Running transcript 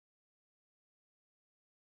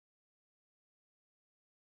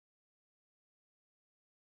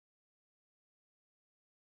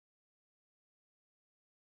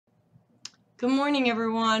Good morning,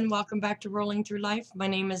 everyone. Welcome back to Rolling Through Life. My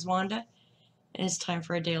name is Wanda, and it's time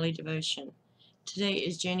for a daily devotion. Today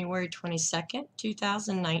is January 22nd,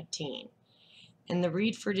 2019, and the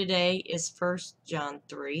read for today is 1 John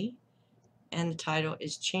 3, and the title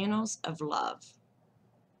is Channels of Love.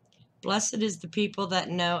 Blessed is the people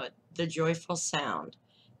that know the joyful sound.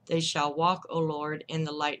 They shall walk, O Lord, in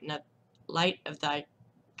the light of thy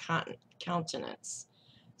countenance.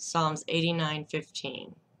 Psalms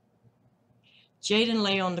 89:15. Jaden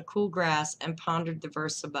lay on the cool grass and pondered the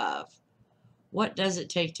verse above. What does it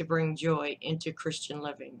take to bring joy into Christian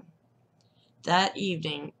living? That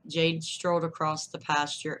evening, Jaden strolled across the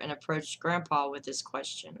pasture and approached Grandpa with his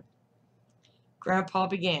question. Grandpa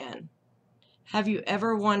began, "Have you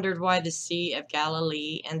ever wondered why the Sea of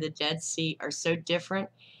Galilee and the Dead Sea are so different,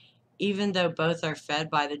 even though both are fed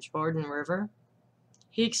by the Jordan River?"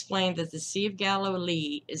 He explained that the Sea of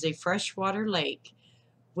Galilee is a freshwater lake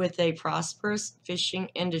with a prosperous fishing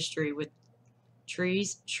industry with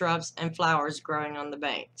trees, shrubs, and flowers growing on the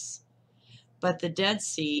banks. But the Dead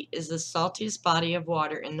Sea is the saltiest body of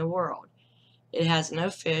water in the world. It has no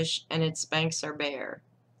fish, and its banks are bare.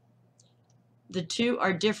 The two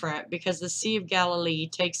are different because the Sea of Galilee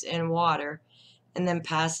takes in water and then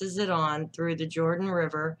passes it on through the Jordan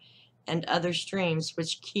River and other streams,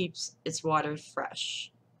 which keeps its water fresh.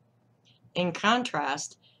 In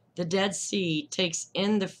contrast, the Dead Sea takes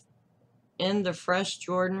in the fresh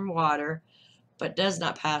Jordan water, but does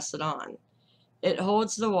not pass it on. It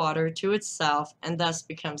holds the water to itself and thus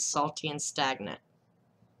becomes salty and stagnant.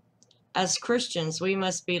 As Christians, we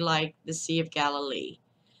must be like the Sea of Galilee,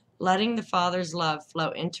 letting the Father's love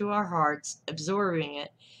flow into our hearts, absorbing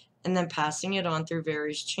it, and then passing it on through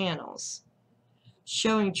various channels.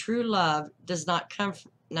 Showing true love does not come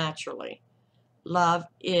naturally. Love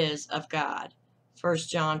is of God. 1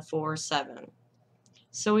 John 4:7.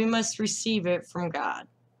 So we must receive it from God.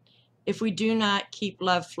 If we do not keep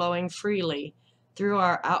love flowing freely through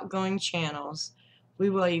our outgoing channels,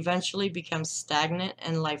 we will eventually become stagnant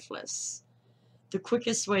and lifeless. The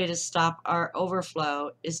quickest way to stop our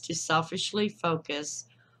overflow is to selfishly focus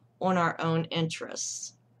on our own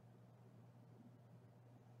interests.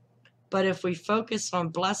 But if we focus on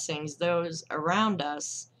blessings those around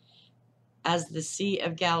us, as the Sea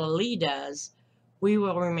of Galilee does, we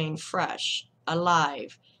will remain fresh,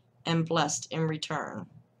 alive, and blessed in return.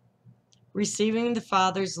 Receiving the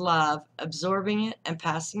Father's love, absorbing it, and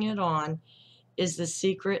passing it on is the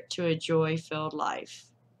secret to a joy-filled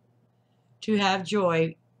life. To have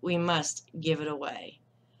joy, we must give it away.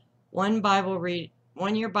 One year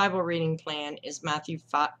Bible reading plan is Matthew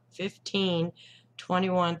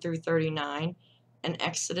 15:21 through 39, and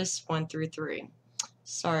Exodus 1 through 3.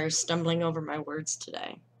 Sorry, stumbling over my words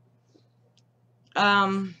today.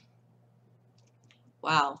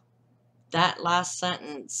 Wow, that last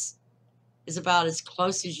sentence is about as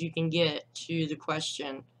close as you can get to the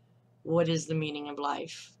question, what is the meaning of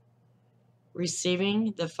life?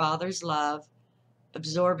 Receiving the Father's love,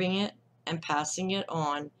 absorbing it, and passing it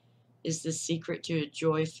on is the secret to a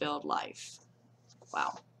joy-filled life.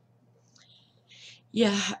 Wow.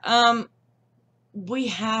 Yeah, we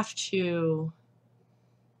have to,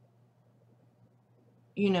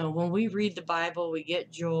 when we read the Bible, we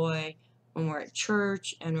get joy. When we're at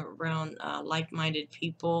church and around like-minded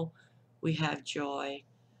people, we have joy.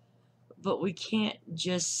 But we can't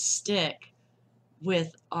just stick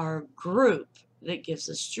with our group that gives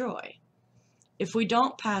us joy. If we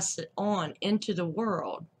don't pass it on into the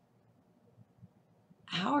world,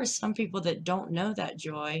 how are some people that don't know that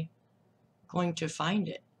joy going to find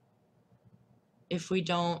it if we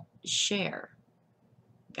don't share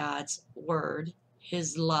God's word,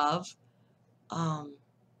 His love?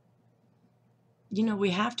 We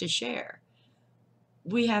have to share.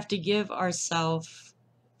 We have to give ourselves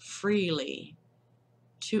freely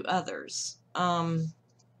to others.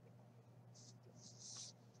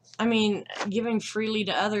 Giving freely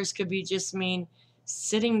to others could be just mean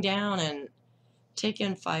sitting down and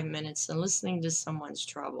taking 5 minutes and listening to someone's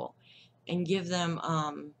trouble and give them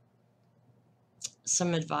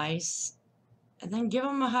some advice, and then give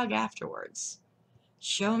them a hug afterwards.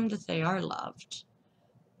 Show them that they are loved.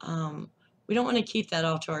 We don't want to keep that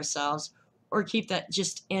all to ourselves or keep that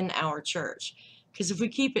just in our church, because if we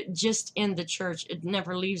keep it just in the church, it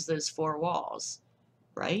never leaves those four walls,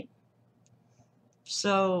 right?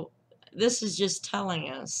 So this is just telling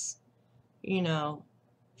us,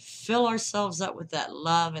 fill ourselves up with that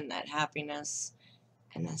love and that happiness,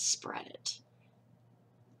 and then spread it.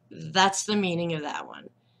 That's the meaning of that one.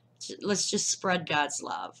 Let's just spread God's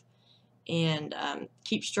love and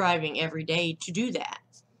keep striving every day to do that.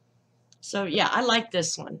 So yeah, I like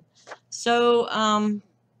this one. So,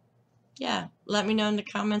 yeah, let me know in the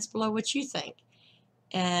comments below what you think.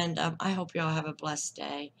 And I hope you all have a blessed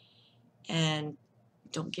day. And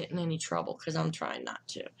don't get in any trouble, because I'm trying not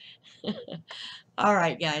to. All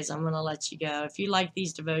right, guys, I'm going to let you go. If you like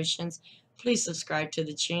these devotions, please subscribe to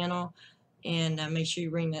the channel. And make sure you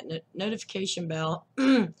ring that notification bell.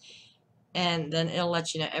 And then it'll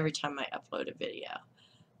let you know every time I upload a video.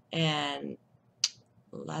 And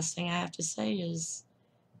the last thing I have to say is,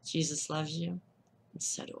 Jesus loves you, and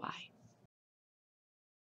so do I.